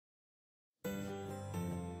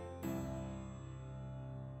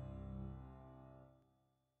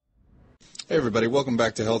Hey, everybody. Welcome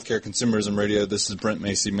back to Healthcare Consumerism Radio. This is Brent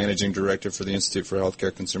Macy, Managing Director for the Institute for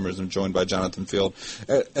Healthcare Consumerism, joined by Jonathan Field,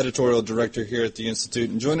 Editorial Director here at the Institute.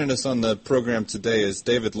 And joining us on the program today is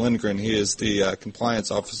David Lindgren. He is the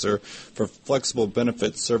Compliance Officer for Flexible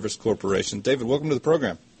Benefit Service Corporation. David, welcome to the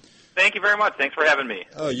program. Thank you very much. Thanks for having me.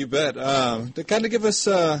 Oh, you bet. To kind of give us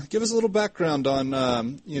a little background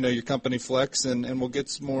on your company Flex, and we'll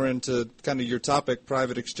get more into kind of your topic,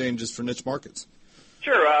 private exchanges for niche markets.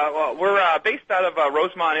 Sure. Well, we're based out of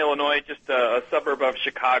Rosemont, Illinois, just a suburb of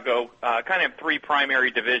Chicago. Kind of have three primary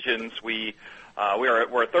divisions. We're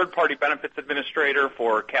a third-party benefits administrator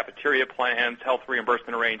for cafeteria plans, health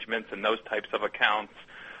reimbursement arrangements, and those types of accounts.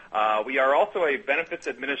 We are also a benefits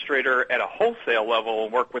administrator at a wholesale level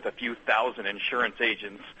and work with a few thousand insurance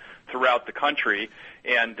agents throughout the country.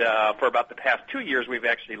 And for about the past 2 years, we've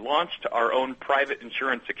actually launched our own private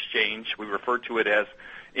insurance exchange. We refer to it as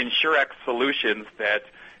InsureX Solutions, that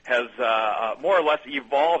has more or less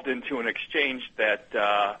evolved into an exchange that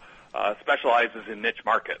specializes in niche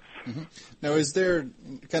markets. Mm-hmm. Now, is there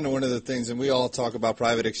kind of one of the things, and we all talk about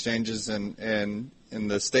private exchanges, and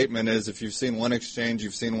the statement is if you've seen one exchange,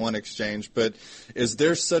 you've seen one exchange, but is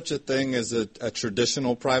there such a thing as a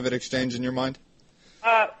traditional private exchange in your mind?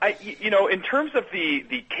 In terms of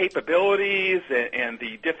the capabilities and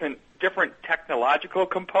the different technological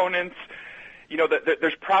components,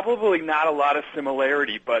 there's probably not a lot of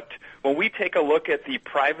similarity, but when we take a look at the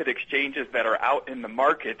private exchanges that are out in the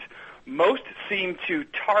market, most seem to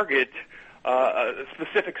target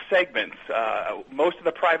specific segments. Most of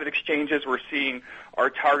the private exchanges we're seeing are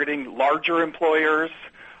targeting larger employers,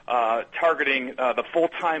 targeting the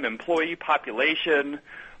full-time employee population,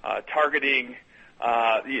 targeting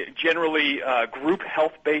generally group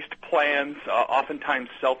health-based plans, oftentimes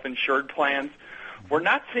self-insured plans. We're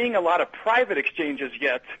not seeing a lot of private exchanges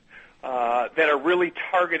yet that are really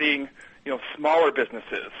targeting, smaller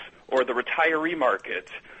businesses or the retiree market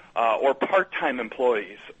or part-time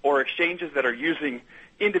employees or exchanges that are using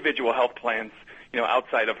individual health plans,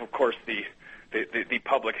 outside of course, the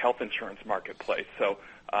public health insurance marketplace. So,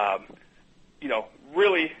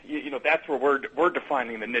 really, that's where we're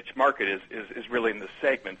defining the niche market is really in the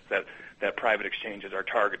segments that private exchanges are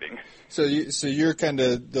targeting. So you're kind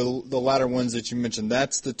of the latter ones that you mentioned.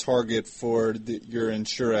 That's the target for your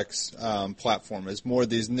InsureX platform, is more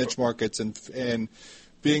these niche markets and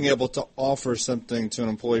being able to offer something to an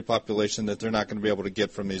employee population that they're not going to be able to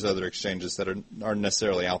get from these other exchanges that are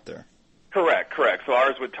necessarily out there. Correct. So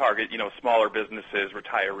ours would target, smaller businesses,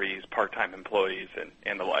 retirees, part-time employees,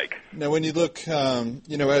 and the like. Now, when you look,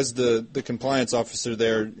 as the compliance officer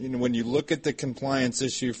there, when you look at the compliance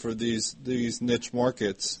issue for these niche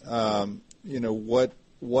markets,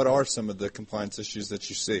 what are some of the compliance issues that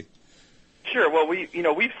you see? Sure. Well,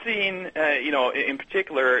 we've seen, in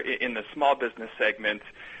particular in the small business segment,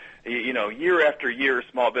 year after year,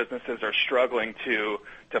 small businesses are struggling to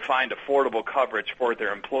find affordable coverage for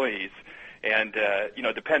their employees. And,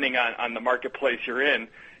 depending on the marketplace you're in,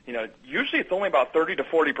 usually it's only about 30 to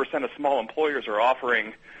 40% of small employers are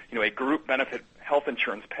offering, a group benefit health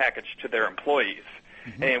insurance package to their employees.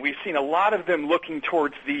 Mm-hmm. And we've seen a lot of them looking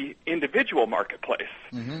towards the individual marketplace.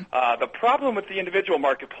 Mm-hmm. The problem with the individual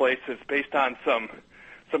marketplace is based on some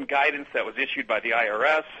guidance that was issued by the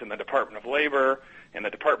IRS and the Department of Labor and the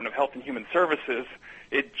Department of Health and Human Services.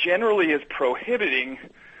 It generally is prohibiting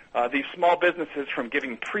these small businesses from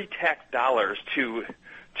giving pre-tax dollars to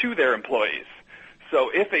their employees. So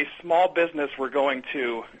if a small business were going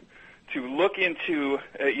to look into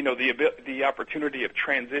the opportunity of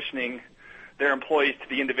transitioning their employees to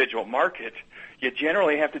the individual market, you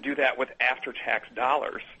generally have to do that with after-tax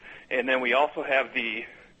dollars. And then we also have the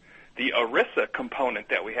ERISA component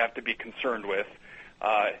that we have to be concerned with.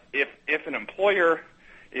 If an employer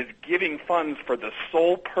is giving funds for the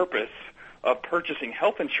sole purpose of purchasing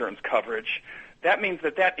health insurance coverage, that means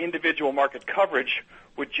that individual market coverage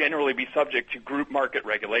would generally be subject to group market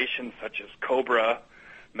regulations such as COBRA,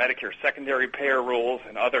 Medicare secondary payer rules,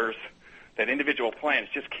 and others that individual plans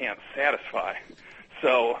just can't satisfy.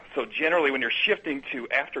 So generally when you're shifting to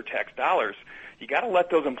after-tax dollars, you got to let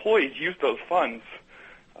those employees use those funds,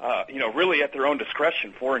 really at their own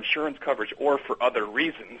discretion for insurance coverage or for other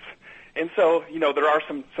reasons. And so, there are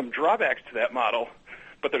some drawbacks to that model,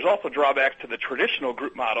 but there's also drawbacks to the traditional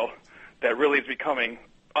group model that really is becoming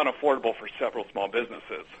unaffordable for several small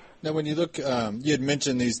businesses. Now, when you look, you had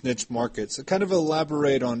mentioned these niche markets. So kind of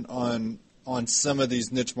elaborate on some of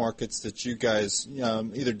these niche markets that you guys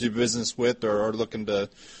either do business with or are looking to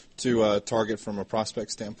target from a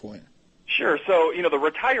prospect standpoint. Sure. So, the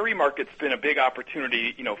retiree market's been a big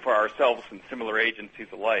opportunity, for ourselves and similar agencies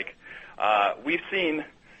alike. We've seen,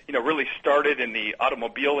 really started in the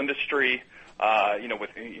automobile industry, with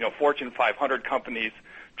Fortune 500 companies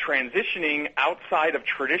transitioning outside of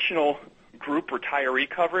traditional group retiree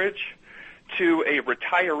coverage to a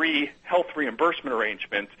retiree health reimbursement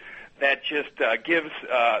arrangement that just gives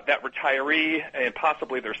that retiree and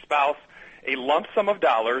possibly their spouse a lump sum of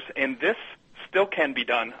dollars, and this still can be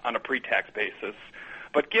done on a pre-tax basis,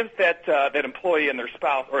 but gives that employee and their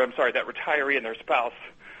spouse, that retiree and their spouse,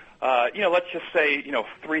 let's just say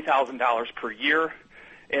 $3,000 per year,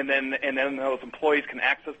 and then those employees can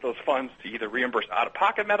access those funds to either reimburse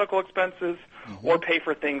out-of-pocket medical expenses or pay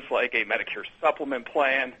for things like a Medicare supplement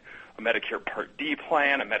plan, a Medicare Part D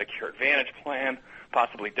plan, a Medicare Advantage plan,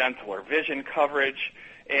 possibly dental or vision coverage,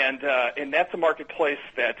 and that's a marketplace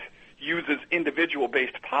that uses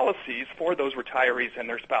individual-based policies for those retirees and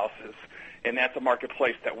their spouses, and that's a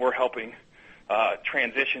marketplace that we're helping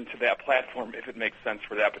transition to that platform if it makes sense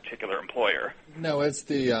for that particular employer. Now, as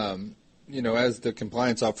the as the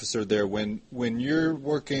compliance officer there, when you're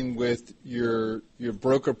working with your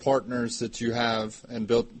broker partners that you have and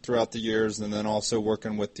built throughout the years, and then also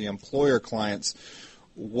working with the employer clients,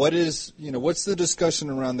 what's the discussion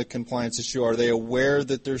around the compliance issue? Are they aware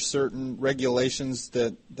that there's certain regulations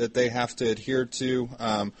that they have to adhere to,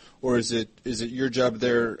 or is it your job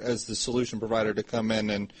there as the solution provider to come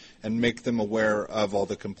in and make them aware of all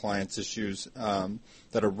the compliance issues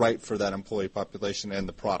that are right for that employee population and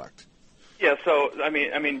the product? Yeah, so I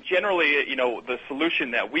mean, generally, the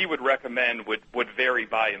solution that we would recommend would vary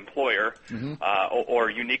by employer or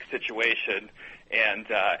unique situation, and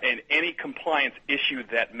any compliance issue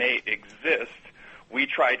that may exist, we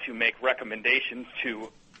try to make recommendations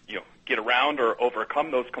to get around or overcome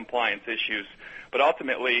those compliance issues. But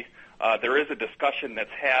ultimately, there is a discussion that's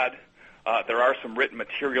had. There are some written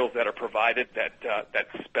materials that are provided that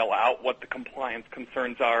spell out what the compliance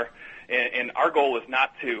concerns are, and our goal is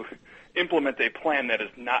not to implement a plan that is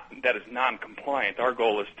non-compliant. Our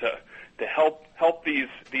goal is to help these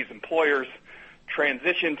employers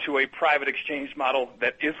transition to a private exchange model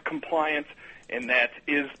that is compliant and that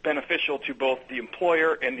is beneficial to both the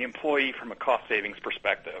employer and the employee from a cost savings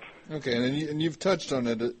perspective. Okay, and you've touched on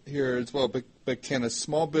it here as well, but can a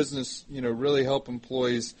small business really help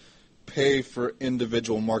employees pay for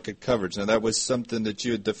individual market coverage? Now, that was something that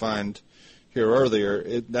you had defined here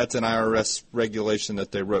earlier. That's an IRS regulation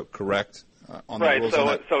that they wrote, correct? Right.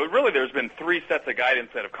 So really, there's been three sets of guidance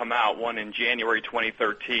that have come out. One in January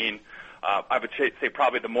 2013. I would say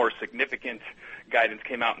probably the more significant guidance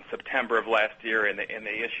came out in September of last year, and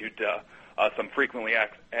they issued some frequently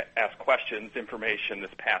asked questions information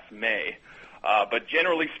this past May. But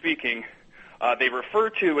generally speaking, they refer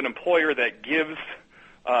to an employer that gives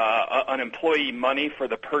an employee money for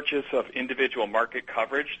the purchase of individual market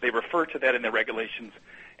coverage. They refer to that in the regulations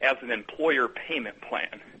as an employer payment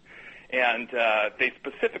plan. And they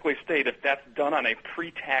specifically state if that's done on a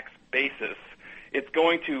pre-tax basis, it's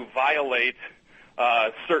going to violate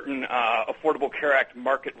certain Affordable Care Act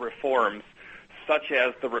market reforms, such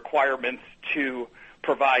as the requirements to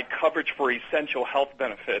provide coverage for essential health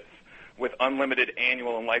benefits with unlimited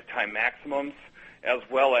annual and lifetime maximums, as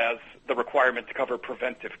well as the requirement to cover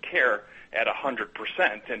preventive care at 100%.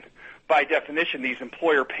 And by definition, these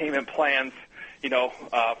employer payment plans,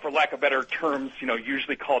 for lack of better terms,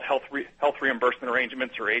 usually called health reimbursement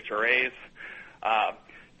arrangements or HRAs,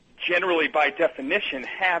 generally by definition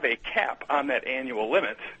have a cap on that annual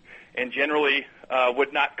limit and generally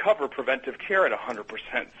would not cover preventive care at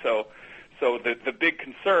 100%. So the big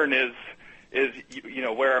concern is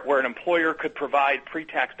where an employer could provide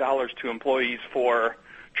pre-tax dollars to employees for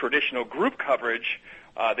traditional group coverage,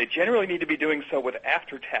 they generally need to be doing so with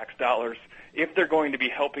after-tax dollars if they're going to be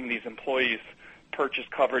helping these employees purchase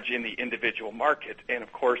coverage in the individual market. And,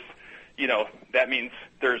 of course, that means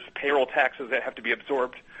there's payroll taxes that have to be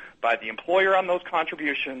absorbed by the employer on those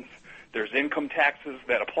contributions. There's income taxes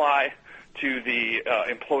that apply to the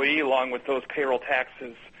employee along with those payroll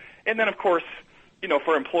taxes. And then, of course,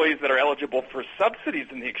 for employees that are eligible for subsidies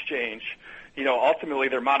in the exchange, ultimately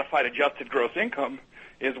their modified adjusted gross income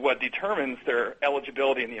is what determines their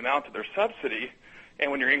eligibility and the amount of their subsidy.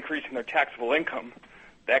 And when you're increasing their taxable income,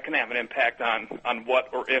 that can have an impact on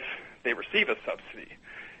what or if they receive a subsidy.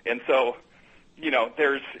 And so,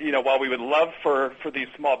 there's, while we would love for these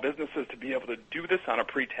small businesses to be able to do this on a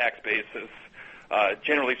pre-tax basis,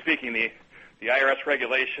 generally speaking, the IRS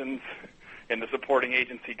regulations and the supporting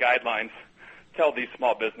agency guidelines tell these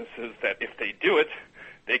small businesses that if they do it,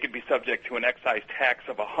 they could be subject to an excise tax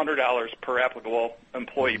of $100 per applicable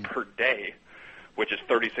employee per day, which is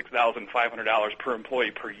 $36,500 per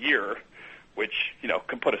employee per year, which,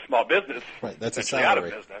 can put a small business right, that's a out of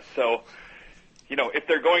salary. business. So, if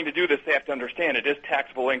they're going to do this, they have to understand it is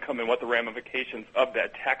taxable income and what the ramifications of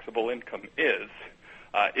that taxable income is.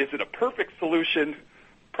 Is it a perfect solution?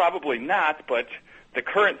 Probably not, but the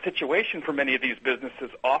current situation for many of these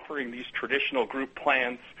businesses offering these traditional group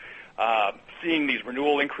plans, seeing these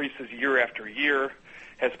renewal increases year after year,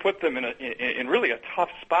 has put them in really a tough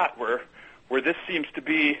spot where this seems to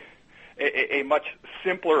be a much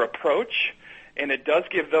simpler approach, and it does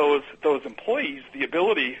give those employees the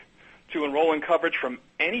ability to enroll in coverage from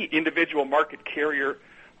any individual market carrier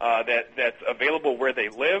that's available where they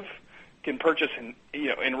live, can purchase and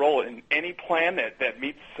enroll in any plan that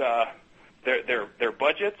meets their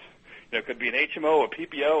budgets. It could be an HMO, a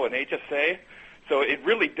PPO, an HSA. So it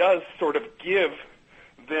really does sort of give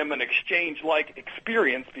them an exchange-like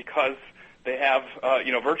experience because they have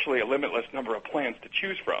virtually a limitless number of plans to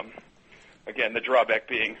choose from. Again, the drawback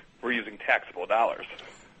being we're using taxable dollars.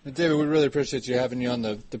 David, we really appreciate you having you on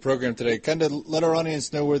the program today. Kind of let our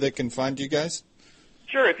audience know where they can find you guys.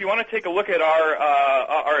 Sure. If you want to take a look at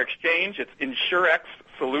our exchange, it's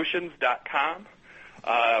insurexsolutions.com.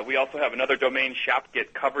 We also have another domain,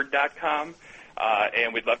 shopgetcovered.com.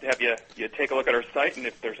 And we'd love to have you take a look at our site, and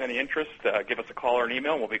if there's any interest, give us a call or an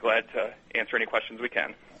email, and we'll be glad to answer any questions we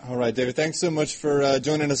can. All right, David, thanks so much for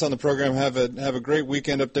joining us on the program. Have a great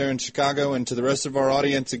weekend up there in Chicago. And to the rest of our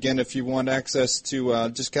audience, again, if you want access to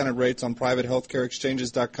discounted rates on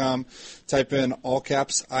privatehealthcareexchanges.com, type in all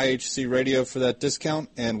caps IHC Radio for that discount,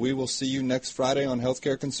 and we will see you next Friday on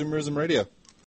Healthcare Consumerism Radio.